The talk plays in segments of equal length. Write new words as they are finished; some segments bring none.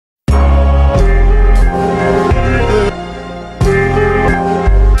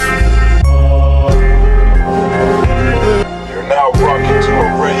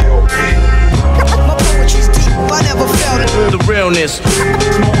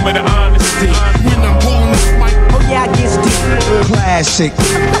moment of honesty. When I'm holding this mic, oh yeah, I get deep. Classic.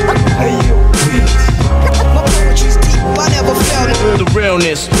 Hey yo, please. My poetry's deep, I never felt it. The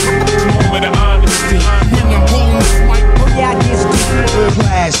realness. Moment of honesty. When I'm holding this mic, oh yeah, I get deep.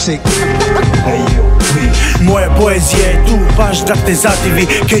 Classic. Hey yo, please. Moja poezija je tu baš da te zadivi.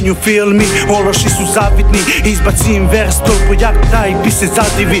 Can you feel me? Olši su zavidni. Izbacim vers toliko jak da i pise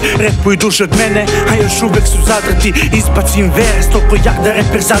zadivi. Repuju duže od mene, a još uvek su zadrti. Izbacim vers toliko jak da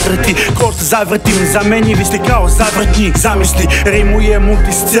reper zadrti. Kolt, zavrtim, zamenjivi ste kao zavrtnji. Zamisli, rimujem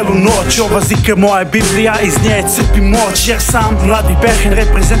utis celu noć. Ova zika moja Biblija, iz nje crpim moć. Jer sam mladi berhen,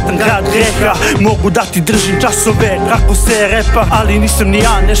 reprezentan grad greha. Mogu da ti držim časove kako se repa, ali nisam ni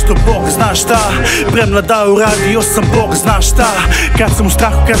ja nešto Bog zna šta. Premlada uradio sam Bog zna šta. Kad sam u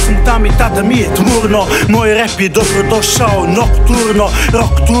strahu, kad sam u tami, tada mi je tmurno. Moj rap je dobro došao nokturno.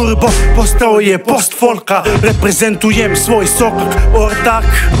 Rock turbo postao je post folka. Reprezentujem svoj sokak, ortak.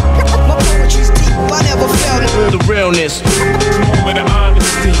 The realness. Moment of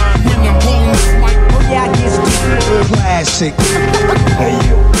honesty. When I'm holding this mic, oh yeah, I get deep. Classic. Hey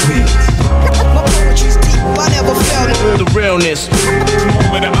yo, please. My poetry's deep, I never felt it. The realness.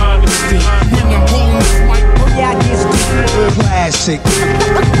 Moment of honesty. When I'm holding this mic, oh yeah, I get deep. Classic.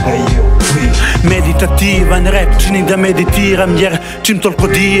 Hey yo, please. Meditativan rap čini da meditiram, jer čim toliko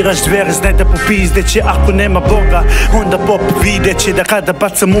diraš zver zna da popizdeće. Ako nema Boga onda pop videće da kada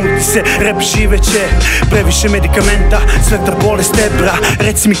bacam utise rap živeće. Previše medikamenta, sveta bolest tebra.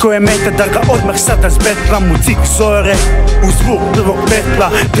 Reci mi ko je meta da ga odmah sada zbetlam. U cik zore, u zvuk prvog petla.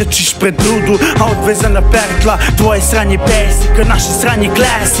 Trčiš pred rudu, a odvezana pertla. Tvoje sranje basic, naše sranje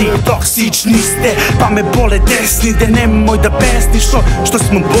classic. Toksični ste, pa me bole desni. Da nemoj da pesniš što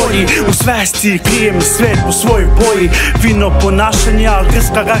smo bolji. U svesti krijem svet u svojoj boji. Fino ponašanje, al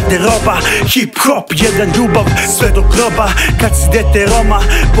grska garderoba. Hip hop, jedan ljubav, sve do groba. Kad si dete Roma,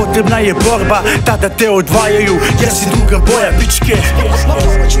 potrebna je borba. Tada te odvajaju, jer si druga boja, bičke.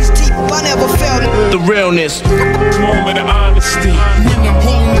 The realness. Moment of honesty. When I'm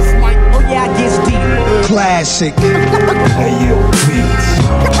holding this mic, oh yeah, I get deep. Classic. Hey yo, please.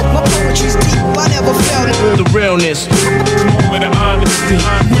 My poetry's deep, I never felt it. The realness. Moment of honesty.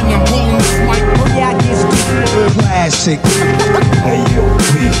 When I'm holding this mic, oh yeah, I get deep. Classic.